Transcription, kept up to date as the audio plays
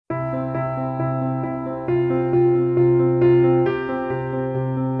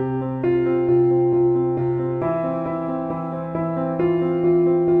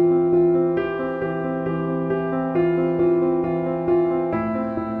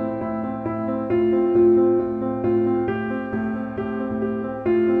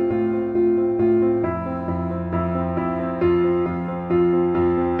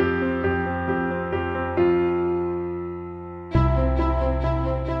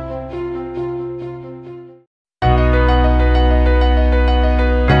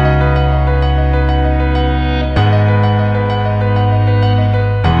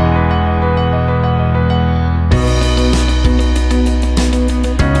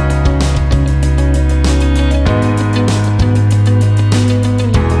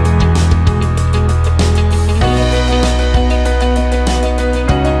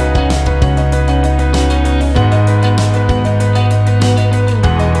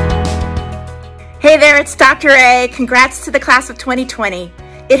Hey there, it's Dr. A. Congrats to the class of 2020.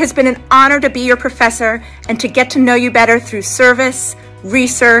 It has been an honor to be your professor and to get to know you better through service,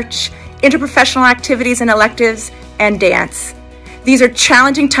 research, interprofessional activities and electives, and dance. These are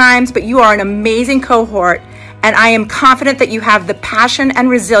challenging times, but you are an amazing cohort, and I am confident that you have the passion and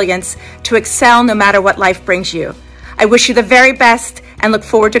resilience to excel no matter what life brings you. I wish you the very best and look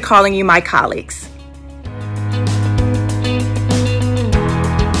forward to calling you my colleagues.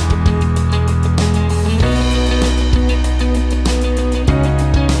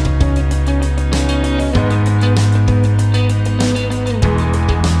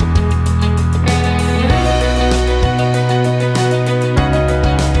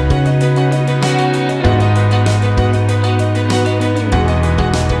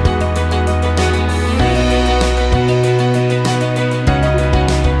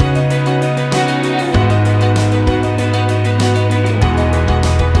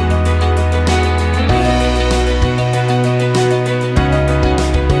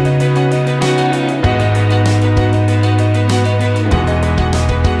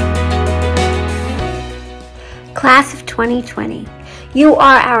 Class of 2020, you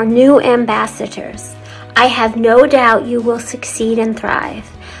are our new ambassadors. I have no doubt you will succeed and thrive.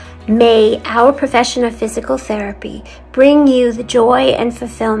 May our profession of physical therapy bring you the joy and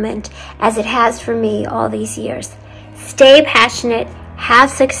fulfillment as it has for me all these years. Stay passionate,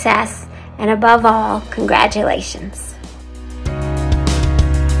 have success, and above all, congratulations.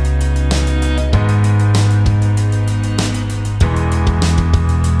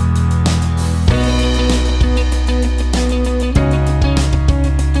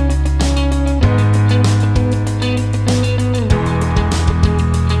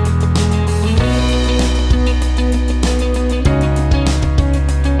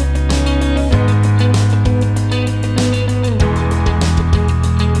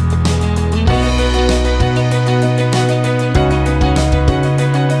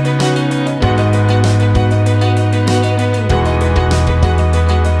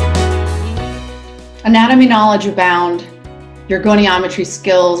 Anatomy knowledge abound, your goniometry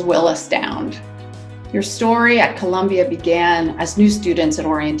skills will astound. Your story at Columbia began as new students at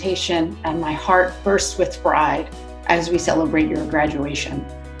orientation, and my heart bursts with pride as we celebrate your graduation.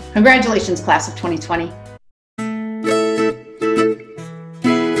 Congratulations, class of 2020.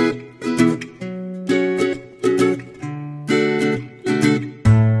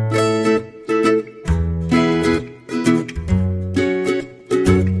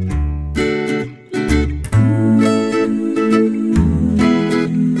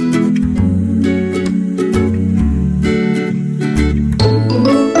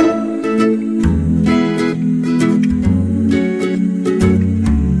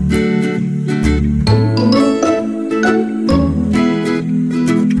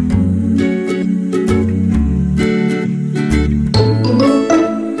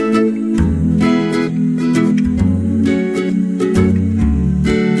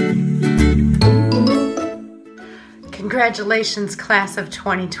 Congratulations, class of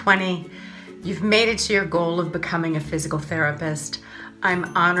 2020. You've made it to your goal of becoming a physical therapist. I'm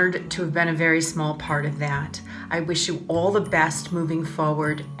honored to have been a very small part of that. I wish you all the best moving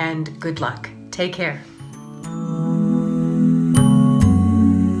forward and good luck. Take care.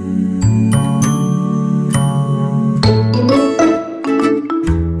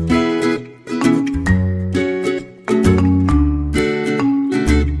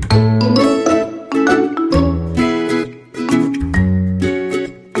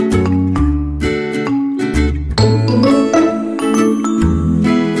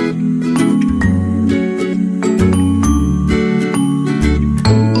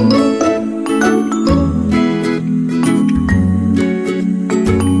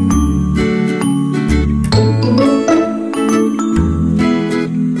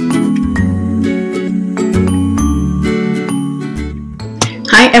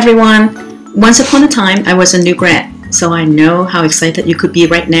 Hi everyone! Once upon a time I was a new grad, so I know how excited you could be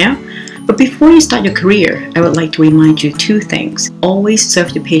right now. But before you start your career, I would like to remind you two things. Always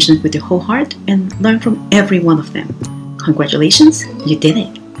serve your patients with your whole heart and learn from every one of them. Congratulations, you did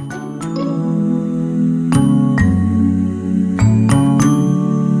it!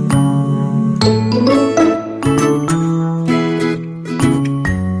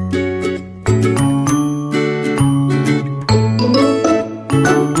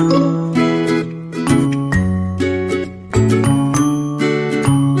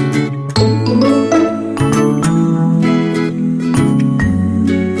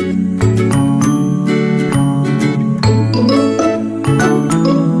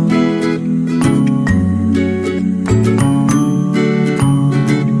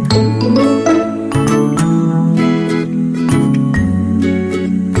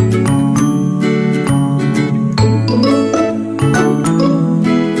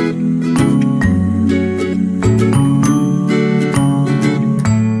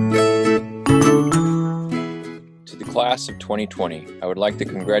 class of 2020. I would like to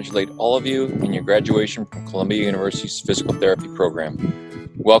congratulate all of you in your graduation from Columbia University's physical therapy program.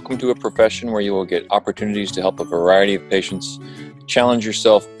 Welcome to a profession where you will get opportunities to help a variety of patients, challenge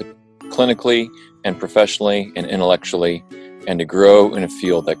yourself clinically and professionally and intellectually, and to grow in a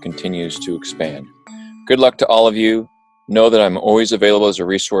field that continues to expand. Good luck to all of you. Know that I'm always available as a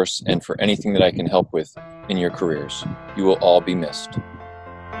resource and for anything that I can help with in your careers. You will all be missed.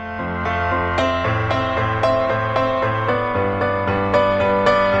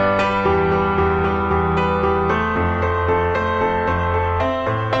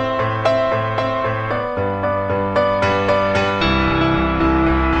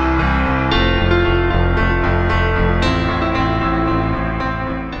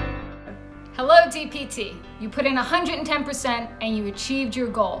 Hello DPT. You put in 110% and you achieved your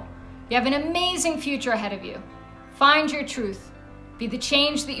goal. You have an amazing future ahead of you. Find your truth, be the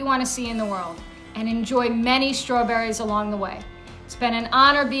change that you want to see in the world, and enjoy many strawberries along the way. It's been an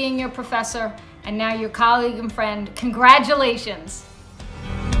honor being your professor and now your colleague and friend. Congratulations.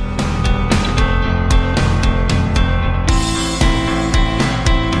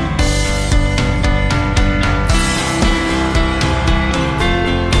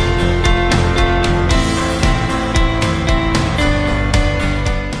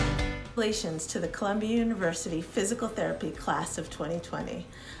 Congratulations to the Columbia University Physical Therapy Class of 2020.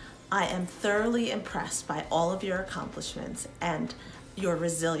 I am thoroughly impressed by all of your accomplishments and your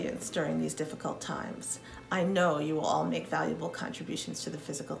resilience during these difficult times. I know you will all make valuable contributions to the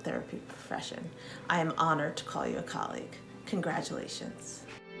physical therapy profession. I am honored to call you a colleague. Congratulations.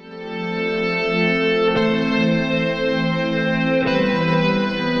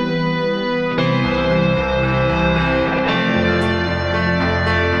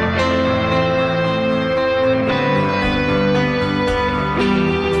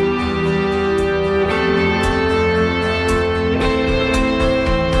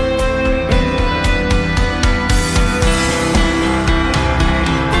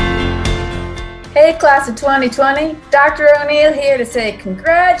 Hey class of 2020, Dr. O'Neill here to say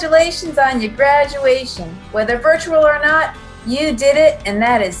congratulations on your graduation. Whether virtual or not, you did it and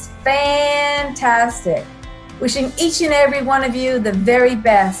that is fantastic. Wishing each and every one of you the very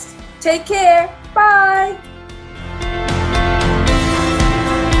best. Take care, bye.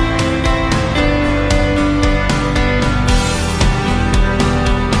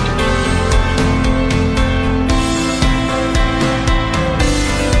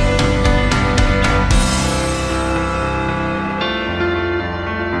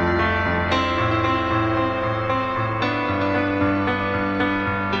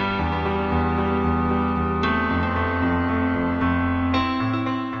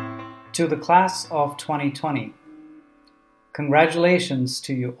 To the class of 2020, congratulations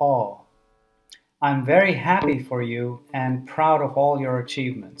to you all. I'm very happy for you and proud of all your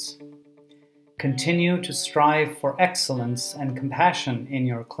achievements. Continue to strive for excellence and compassion in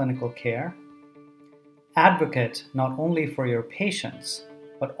your clinical care. Advocate not only for your patients,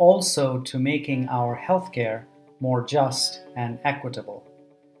 but also to making our healthcare more just and equitable.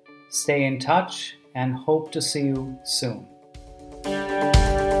 Stay in touch and hope to see you soon.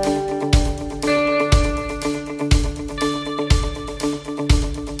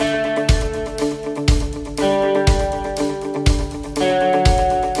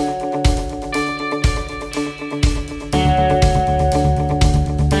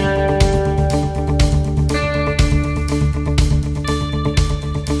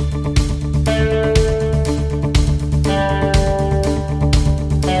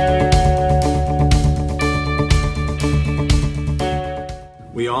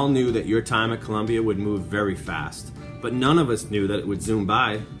 We all knew that your time at Columbia would move very fast, but none of us knew that it would zoom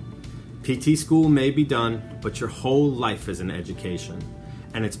by. PT school may be done, but your whole life is an education,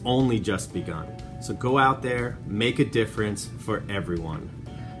 and it's only just begun. So go out there, make a difference for everyone.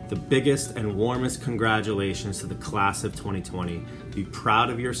 The biggest and warmest congratulations to the class of 2020. Be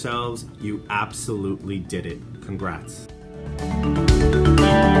proud of yourselves. You absolutely did it. Congrats.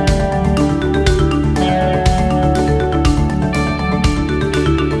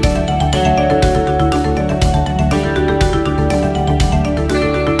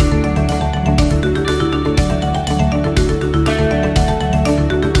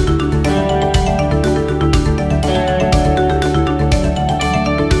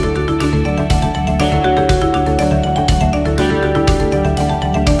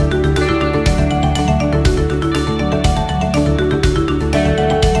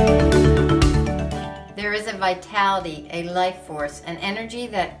 Vitality, a life force, an energy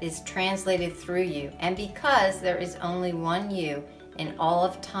that is translated through you. And because there is only one you in all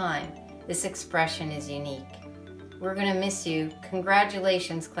of time, this expression is unique. We're going to miss you.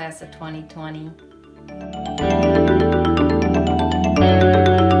 Congratulations, class of 2020.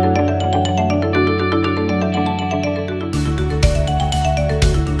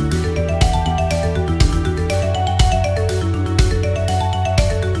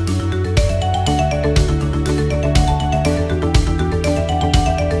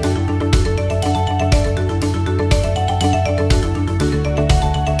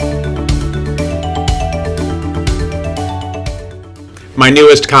 My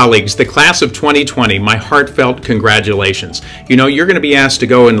newest colleagues, the class of 2020, my heartfelt congratulations. You know, you're going to be asked to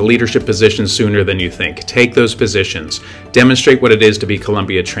go into leadership positions sooner than you think. Take those positions. Demonstrate what it is to be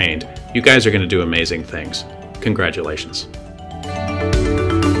Columbia trained. You guys are going to do amazing things. Congratulations.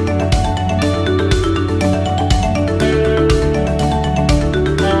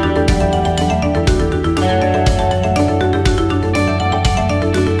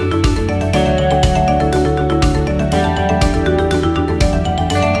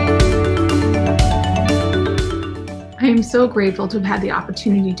 I am so grateful to have had the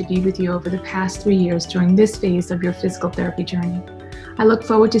opportunity to be with you over the past 3 years during this phase of your physical therapy journey. I look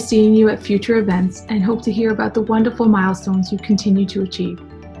forward to seeing you at future events and hope to hear about the wonderful milestones you continue to achieve.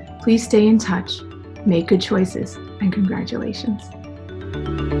 Please stay in touch, make good choices, and congratulations.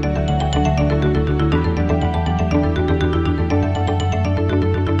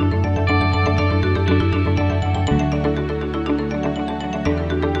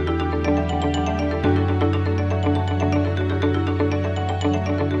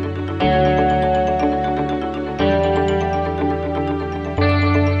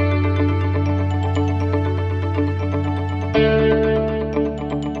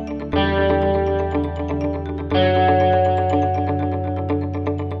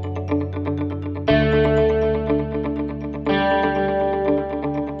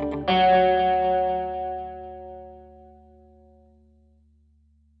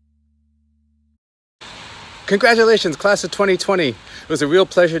 Congratulations, class of 2020. It was a real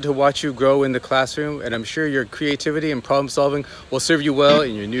pleasure to watch you grow in the classroom, and I'm sure your creativity and problem solving will serve you well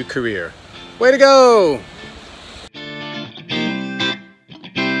in your new career. Way to go!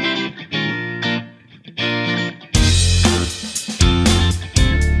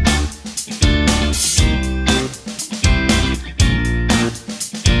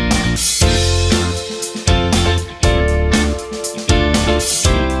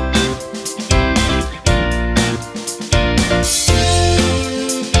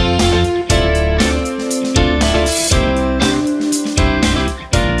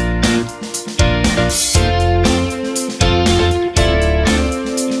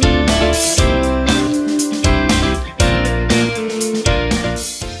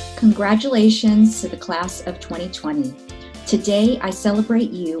 Congratulations to the class of 2020. Today, I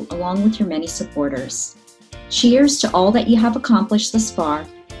celebrate you along with your many supporters. Cheers to all that you have accomplished thus far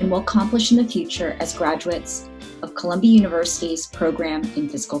and will accomplish in the future as graduates of Columbia University's program in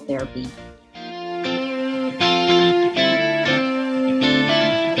physical therapy.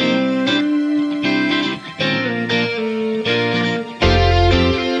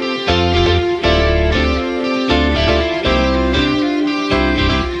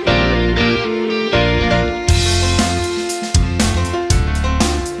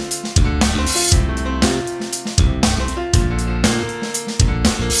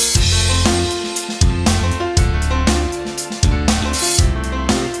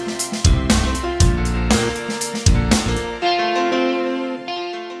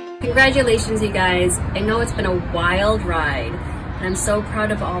 Congratulations, you guys. I know it's been a wild ride, and I'm so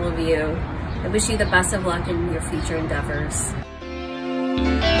proud of all of you. I wish you the best of luck in your future endeavors.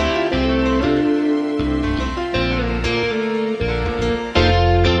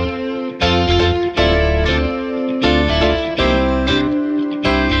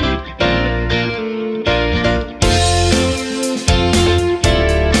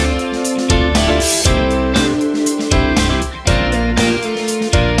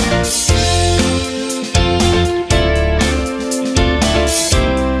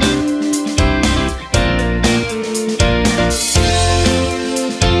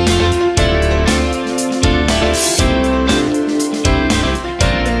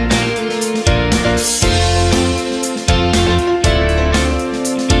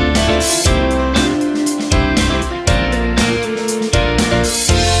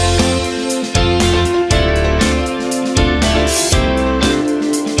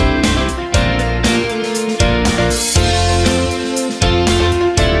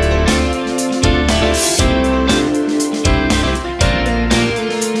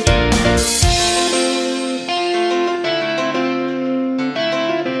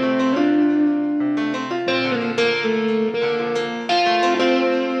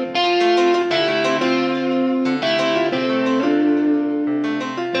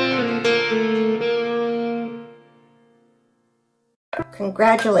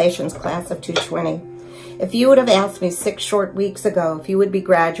 Congratulations, class of 220. If you would have asked me 6 short weeks ago if you would be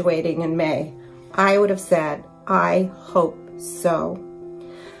graduating in May, I would have said, I hope so.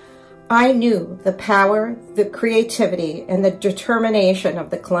 I knew the power, the creativity, and the determination of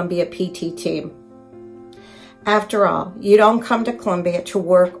the Columbia PT team. After all, you don't come to Columbia to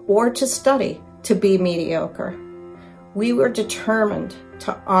work or to study to be mediocre. We were determined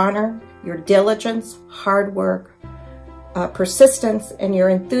to honor your diligence, hard work, persistence, and your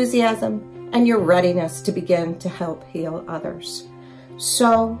enthusiasm and your readiness to begin to help heal others.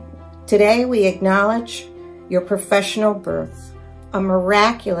 So today we acknowledge your professional birth, a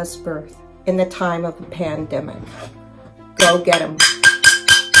miraculous birth in the time of a pandemic. Go get 'em.